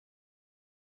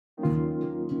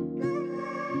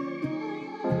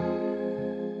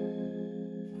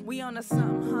We on to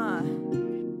something, huh?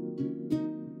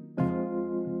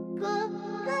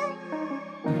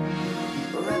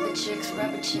 Rabbit chicks,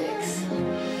 you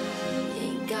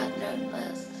ain't got nothing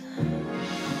left.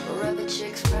 Rabbit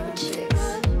chicks.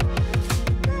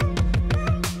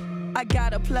 I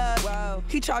got a plug, whoa.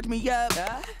 He charged me up,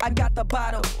 I got the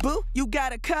bottle, boo, you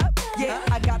got a cup, yeah,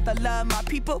 I got the love, my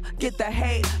people get the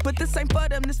hate, but this ain't for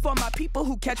them, this for my people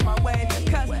who catch my wave,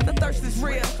 cause the thirst is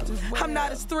real, I'm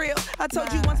not as thrilled, I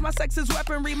told you once my sex is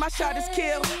weaponry, my shot is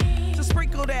kill, so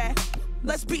sprinkle that,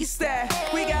 let's beast that,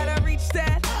 we gotta reach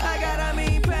that, I got a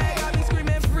mean pack, I be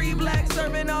screaming free black,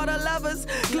 serving all the lovers,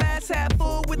 glass half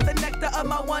full with the nectar of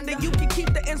my wonder, you can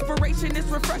keep the inspiration, it's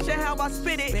refreshing how I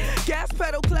spit it, gas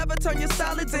pedal clever, turn your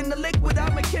solids into liquid,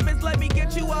 I'm a chemist, let me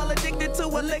get you all addicted to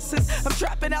elixirs, I'm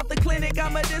trapping out the clinic,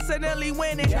 I'm medicinally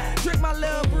winning, drink my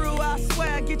little brew, I swear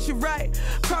I get you right,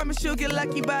 promise you'll get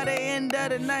lucky by the end of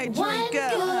the night, drink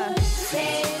up. One good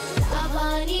taste of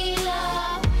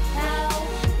vanilla, how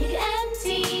it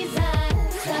empties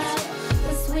us up,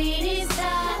 the sweetest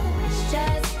touch,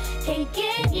 just can't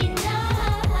get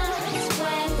enough,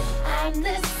 when I'm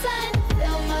the sun,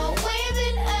 feel my wave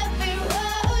in every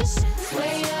rush,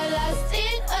 swear you're lost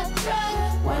in a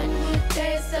drug, one good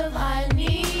taste of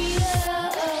vanilla.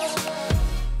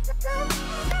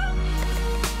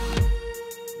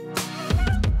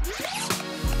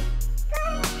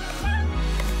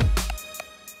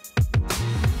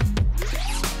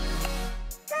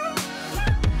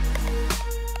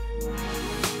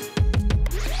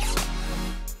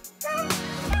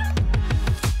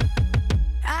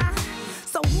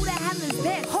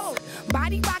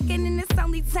 Body rocking and it's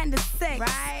only 10 to 6.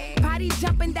 Right. Body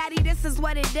jumping, daddy, this is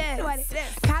what it is.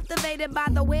 Captivated by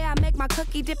the way I make my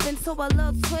cookie dip into a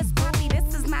little twist. Poppy,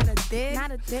 this is not a dig.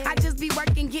 I just be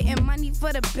working, getting money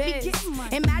for the biz.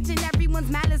 Imagine everyone's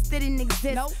malice didn't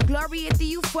exist. Nope. Glory at the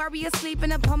euphoria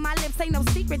sleeping upon my lips. Ain't no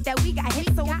secret that we got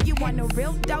hit. So if you want a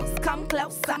real dose, come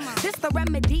closer. This the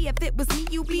remedy. If it was me,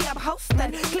 you be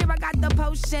upholstered. Clear, I got the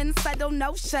potion, subtle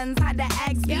notions. How to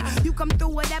ask me. You come through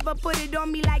whatever, put it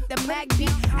on me like the Mac beat.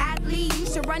 Athlete, you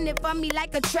should run it for me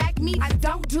like a track meet. I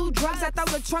don't do drugs, I throw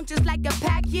the trunk just like a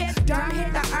pack, yeah. Darn,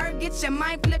 hit the herb, get your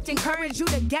mind flipped, encourage you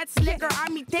to get slicker.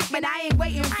 Army thick, but I ain't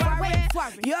waiting for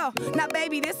it. Yo, now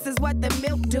baby, this is what the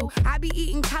milk do. I be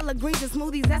eating collard greens and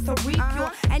smoothies, that's a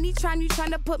refuel. Anytime you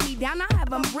tryna put me down, I have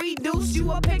them reduced.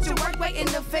 You a picture work, waiting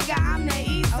to figure I'm the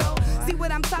easel. See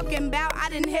what I'm talking about? I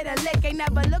didn't hit a lick, ain't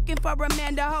never looking for a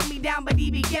man to hold me down, but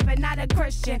he be giving, not a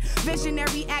Christian.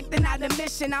 Visionary acting out of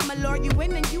mission, I'ma lure you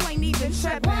in and you ain't even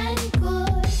tripping. One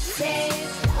good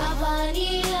taste of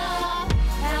vanilla,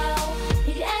 how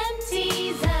it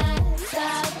empties us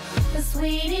up, the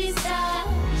sweetest touch,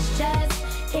 just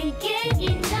can't get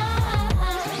enough,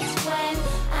 when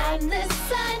I'm the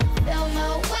sun, feel my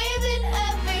wave in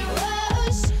every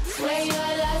rush, swear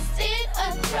you're lost in a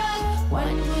drug,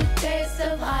 one good taste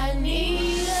of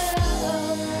vanilla.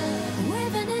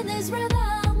 Living in this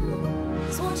rhythm,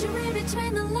 so won't you read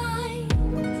between the lines?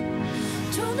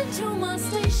 Tuned into my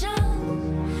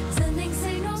station, sending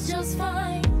signals just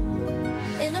fine.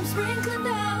 And I'm sprinkling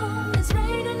down, it's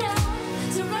raining out,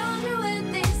 surround you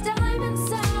with these diamond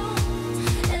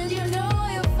sounds. And you know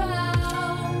you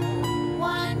found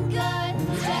one good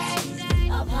taste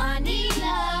of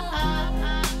vanilla,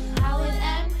 how it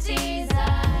empties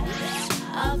us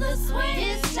of the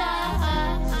sweetest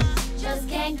touch, just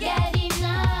can't get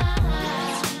enough.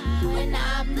 When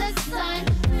I'm the sun,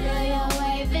 feel your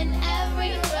wave in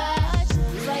every rush,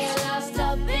 so you're lost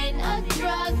up in a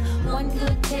drug, one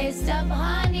good taste of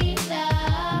honey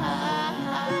love,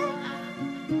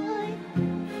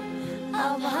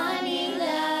 of honey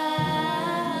love,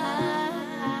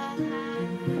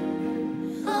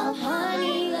 of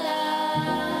honey love,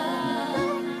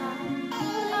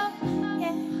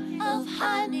 of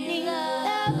honey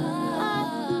love,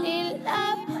 honey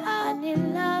love, honey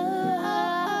love.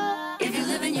 If you're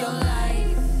living your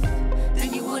life,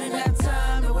 then you wouldn't have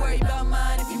time to worry about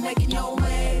mine. If you're making your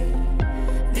way,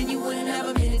 then you wouldn't have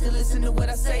a minute to listen to what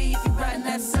I say. If you're riding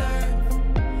that surf,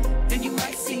 then you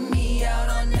might see me out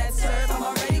on that surf. I'm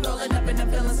already rolling up and I'm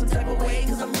feeling some type of way,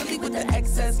 cause I'm really with the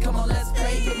excess. Come on, let's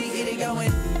play, can we get it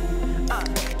going?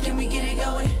 Can we get it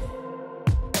going?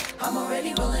 I'm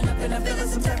already rolling up and I'm feeling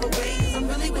some type of way, cause I'm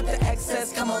really with the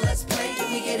excess. Come on, let's play,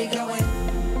 can we get it going?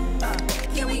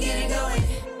 Can we get it going?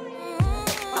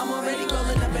 I'm already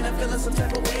rolling up and I'm feeling some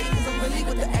type of way, cause I'm really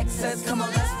with the excess. Come on,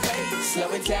 let's play.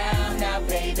 Slow it down now,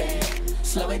 baby.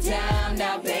 Slow it down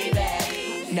now,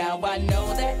 baby. Now I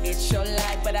know that it's your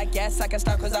life, but I guess I can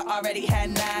start cause I already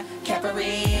had 9.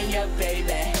 Cabaret in your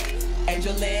baby,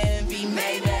 Angel Envy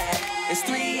maybe. It's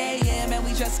 3 a.m. and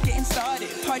we just getting started.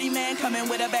 Party man coming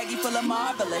with a baggie full of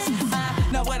marvelous. I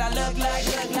know what I look like.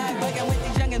 Bugging with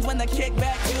these youngins when the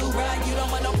kickback do right. You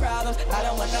don't want no problems, I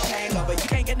don't want no hangover. You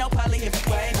can't get no poly if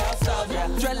you ain't no soldier.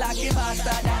 Dreadlock in my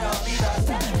style, not all these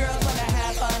rasta. Girls wanna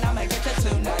have fun, I'ma get you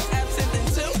tonight. Absinthe and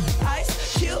two,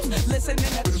 ice cubes, listening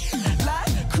to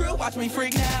live crew. Watch me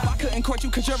freak now. I couldn't court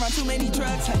you cause you're on too many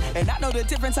drugs. And I know the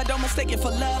difference, I don't mistake it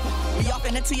for love. We off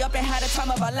in the tee up and had the time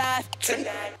of our life.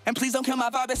 And please don't kill my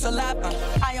vibe, it's alive.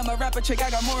 I am a rapper chick, I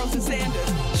got morals and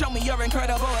standards. Show me you're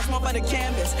incredible, it's more for the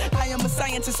canvas. I am a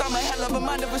scientist, I'm a hell of a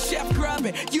mind of a chef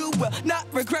grubbing. You will not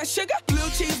regret sugar, blue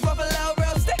cheese, buffalo,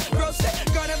 roasted.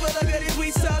 Garden full of goodies,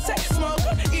 we saute, smoke,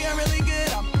 eating really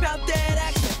good, I'm about that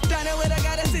action. Dining with a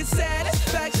goddess, it's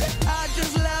satisfaction. I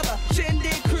just love her,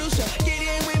 shindig crucial. Get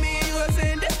in with me and you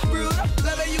ascend it, brutal.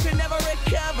 Love her, you can never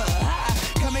recover.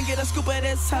 Come and get a scoop of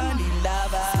this honey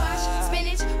lover. Squash,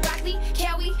 spinach, broccoli,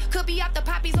 kiwi. Could be off the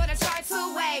poppies or the chart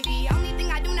too wavy. Only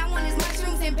thing I do not want is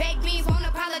mushrooms and baked beans. Won't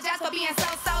apologize for being so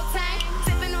tame.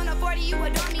 Sipping on a 40, you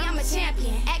adore me, I'm a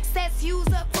champion. Excess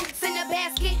user, fruits in the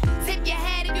basket. Tip your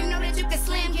hat if you know that you can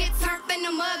slam. Get turned in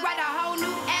the mug, write a whole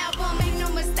new album. Make no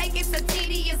mistake, it's a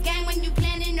tedious game when you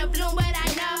planning to bloom. But I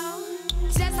know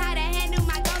just how to handle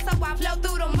my goals, so I flow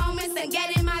through the moments and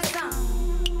get in my zone.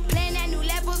 Playing at new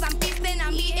levels, I'm feasting,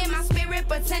 I'm eating my spirit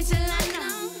potential, I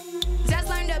know. Just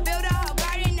learn to build a whole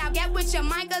garden, now get with your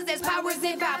mind, cause there's powers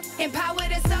involved. Empower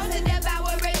the soul to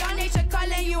devour it, all nature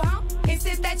calling you home.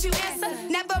 Insist that you answer,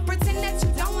 never pretend that you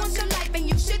don't want your life. And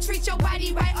you should treat your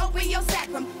body right, open your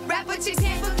sacrum. Rap what you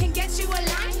can, but can get you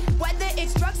aligned. Whether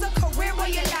it's drugs or career or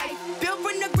your life. Build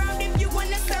from the ground if you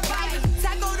wanna survive.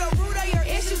 Tackle the root of your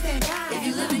issues and die. If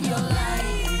you living your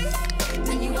life,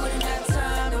 then you wouldn't have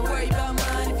time to worry about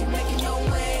mine. If you're making your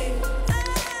way,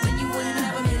 then you wouldn't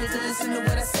have a minute to listen to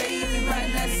what I say. If you're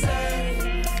riding that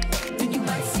surf, then you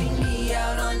might see me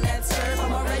out on that turf.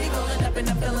 I'm already rolling up and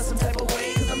I'm feeling some type of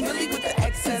way. Cause I'm really with the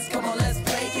excess. Come on, let's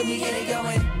play. Can we get it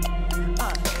going?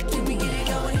 Can we get it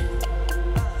going?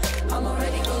 I'm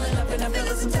already rolling up and I'm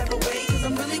feeling some type of way. Cause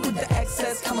I'm really with the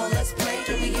excess. Come on, let's play.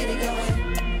 Can we get it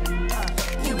going?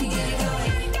 Can we get it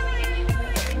going?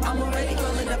 I'm already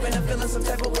rolling up and I'm feeling some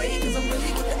type of way. Cause I'm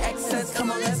really with the excess.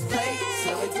 Come on, let's play.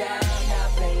 Slow it down now,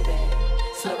 baby.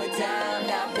 Slow it down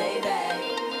now, baby.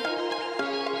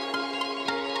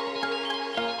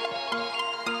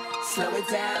 Slow it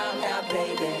down now,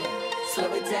 baby.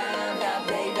 Slow it down now,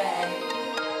 baby.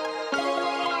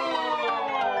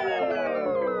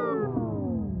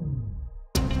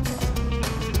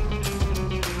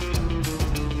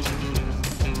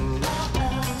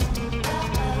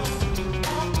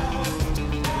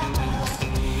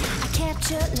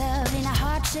 Your love in a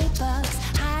heart-shaped box.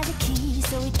 Hide the key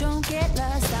so we don't get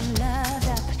lost. I'm loved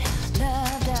up,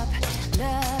 loved up,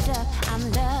 loved up. I'm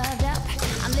loved up.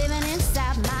 I'm living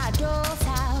inside my doll's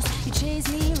house. You chase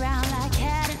me around like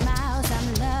cat and mouse.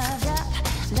 I'm loved up,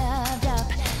 loved up,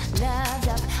 loved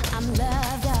up. I'm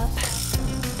loved up.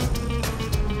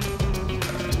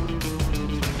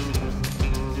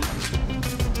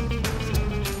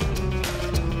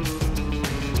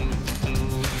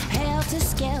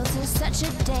 Helter-skelter, such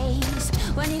a daze.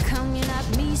 When you come, you knock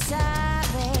me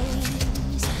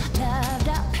sideways. Loved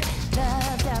up,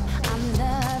 I'm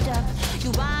loved up.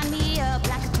 You wind me up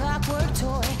like a clockwork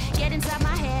toy. Get inside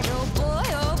my head, oh boy,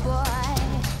 oh boy.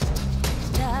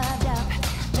 Loved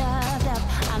up,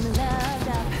 I'm loved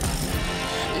up.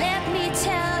 Let me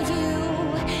tell you,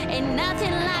 ain't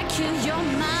nothing like you, you're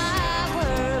my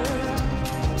world.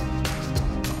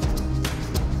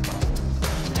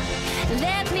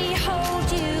 Let me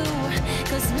hold you,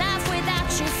 cause life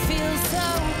without you feels so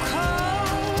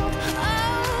cold.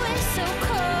 Oh, it's so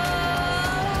cold.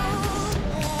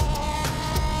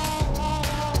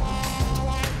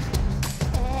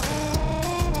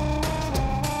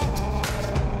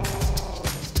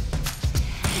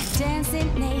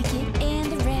 Dancing naked in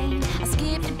the rain, I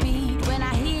skip the beat when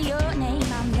I hear your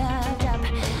name. I'm loved up,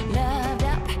 loved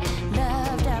up,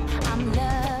 loved up. I'm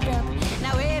loved up.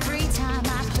 Now every time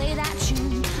I play that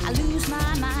tune, I lose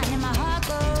my mind and my heart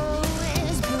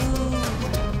goes blue.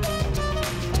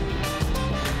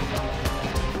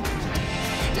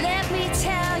 Let me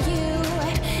tell you,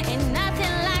 ain't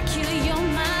nothing like you, you're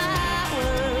my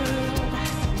world.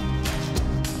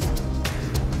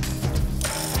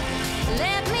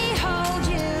 Let me hold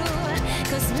you,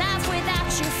 cause life without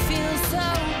you feels so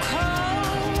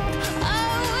cold.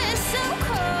 Oh, it's so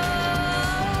cold.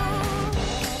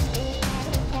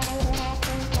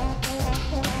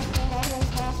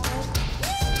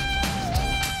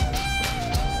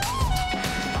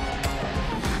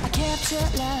 I kept your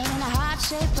love in a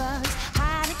heart-shaped box.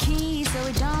 Hide the key so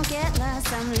we don't get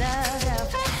lost. I'm loved up,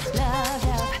 loved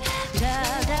up,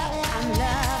 loved up. I'm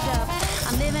loved up.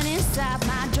 I'm living inside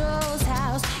my doll's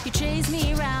house. You chase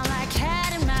me around.